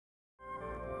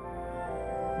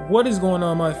What is going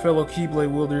on, my fellow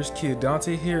Keyblade wielders? Kid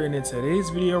Dante here, and in today's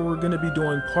video we're going to be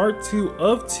doing part 2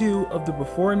 of the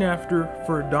before and after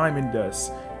for Diamond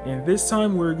Dust. And this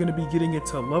time we're going to be getting it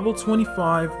to level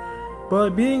 25,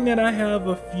 but being that I have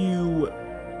a few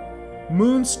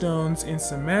moonstones and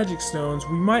some magic stones,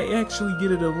 we might actually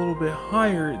get it a little bit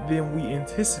higher than we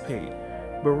anticipate.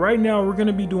 But right now we're going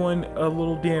to be doing a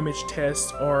little damage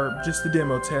test, or just a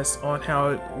demo test, on how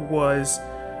it was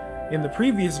in the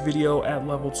previous video at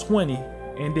level 20,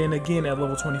 and then again at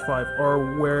level 25,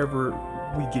 or wherever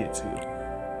we get to.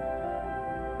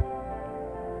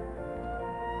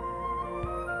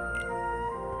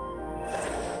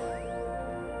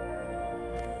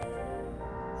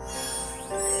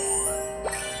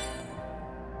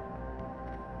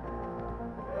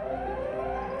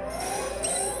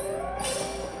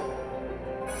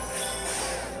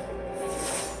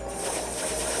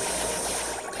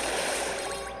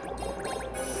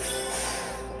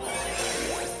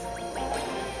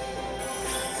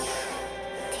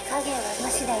ア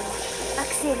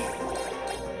クセル。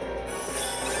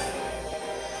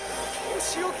お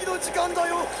仕置きの時間だ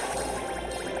よ。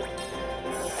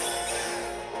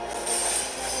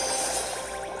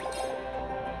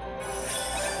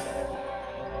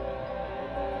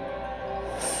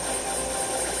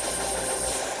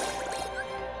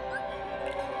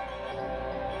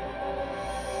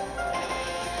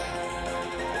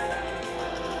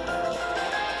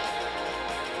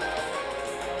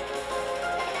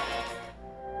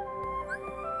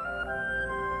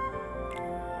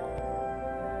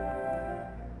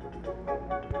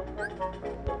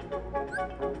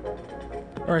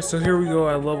Alright, so here we go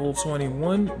at level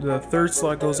 21. The third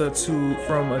slot goes up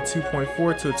from a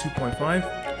 2.4 to a 2.5.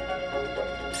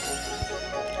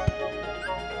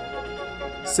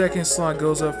 Second slot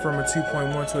goes up from a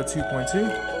 2.1 to a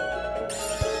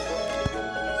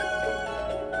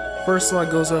 2.2. First slot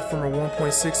goes up from a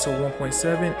 1.6 to a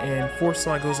 1.7, and fourth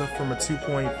slot goes up from a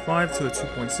 2.5 to a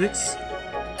 2.6.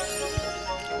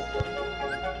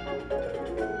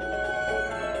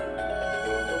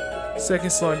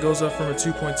 Second slot goes up from a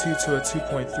 2.2 to a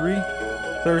 2.3.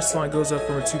 Third slot goes up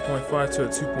from a 2.5 to a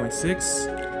 2.6.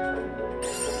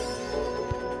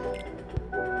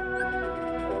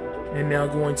 And now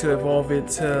going to evolve it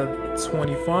to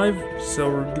 25. So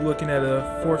we're looking at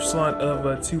a fourth slot of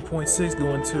a 2.6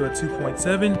 going to a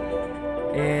 2.7.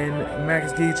 And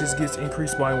max gauge just gets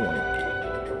increased by 1.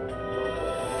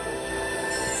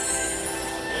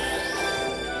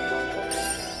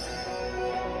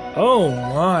 Oh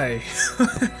my,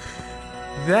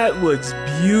 that looks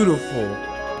beautiful.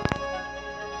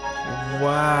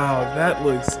 Wow, that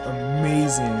looks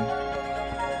amazing.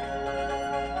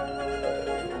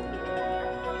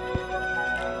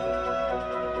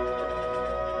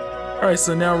 Alright,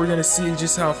 so now we're gonna see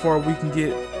just how far we can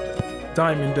get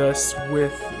Diamond Dust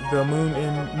with the moon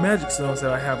and magic stones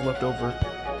that I have left over.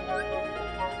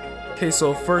 Okay,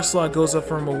 so first slot goes up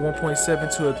from a 1.7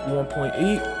 to a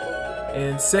 1.8.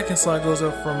 And second slot goes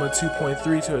up from a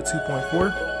 2.3 to a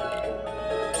 2.4.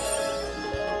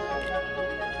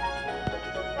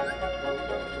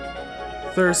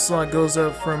 Third slot goes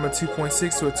up from a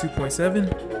 2.6 to a 2.7.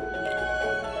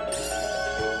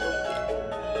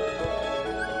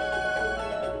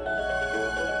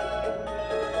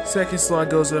 Second slot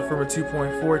goes up from a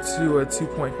 2.4 to a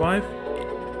 2.5.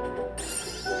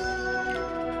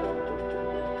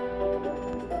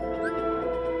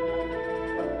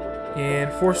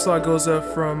 And fourth slot goes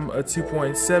up from a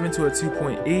 2.7 to a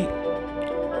 2.8.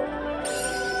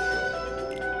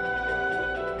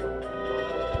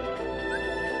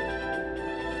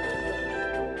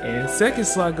 And second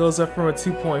slot goes up from a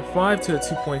 2.5 to a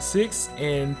 2.6.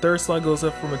 And third slot goes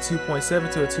up from a 2.7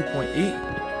 to a 2.8.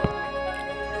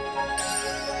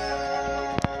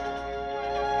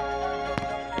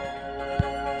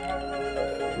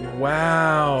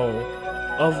 Wow.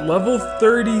 Of level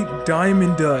 30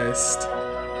 Diamond Dust.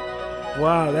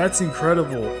 Wow, that's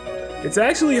incredible. It's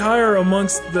actually higher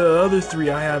amongst the other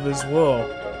three I have as well,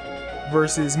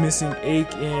 versus missing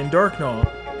Ache and Darkgnaw.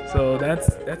 So that's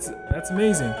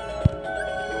amazing.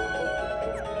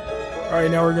 Alright,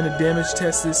 now we're gonna damage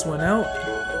test this one out.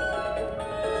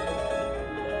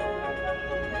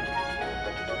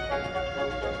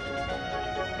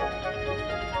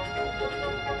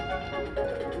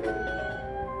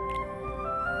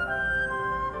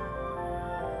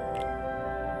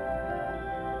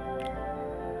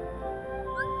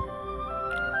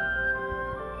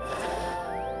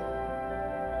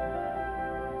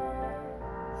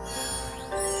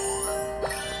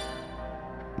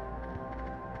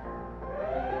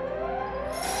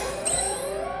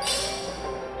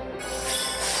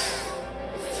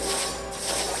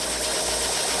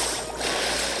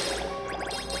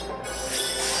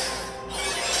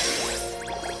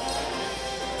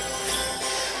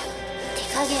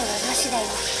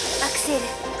 セル。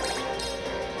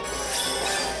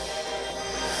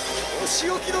お仕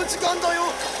置きの時間だよ。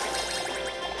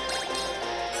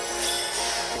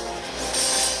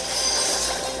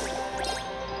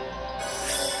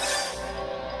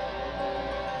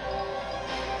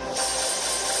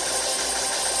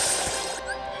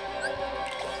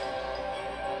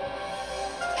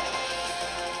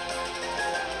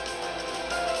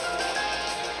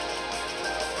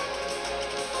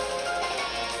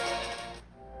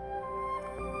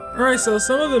Alright, so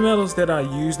some of the medals that I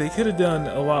used, they could have done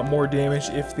a lot more damage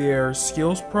if their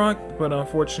skills procced, but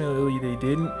unfortunately they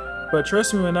didn't. But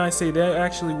trust me when I say that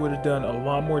actually would have done a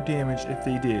lot more damage if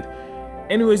they did.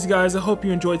 Anyways guys, I hope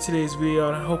you enjoyed today's video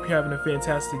and I hope you're having a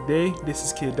fantastic day. This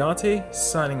is Kid Dante,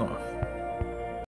 signing off.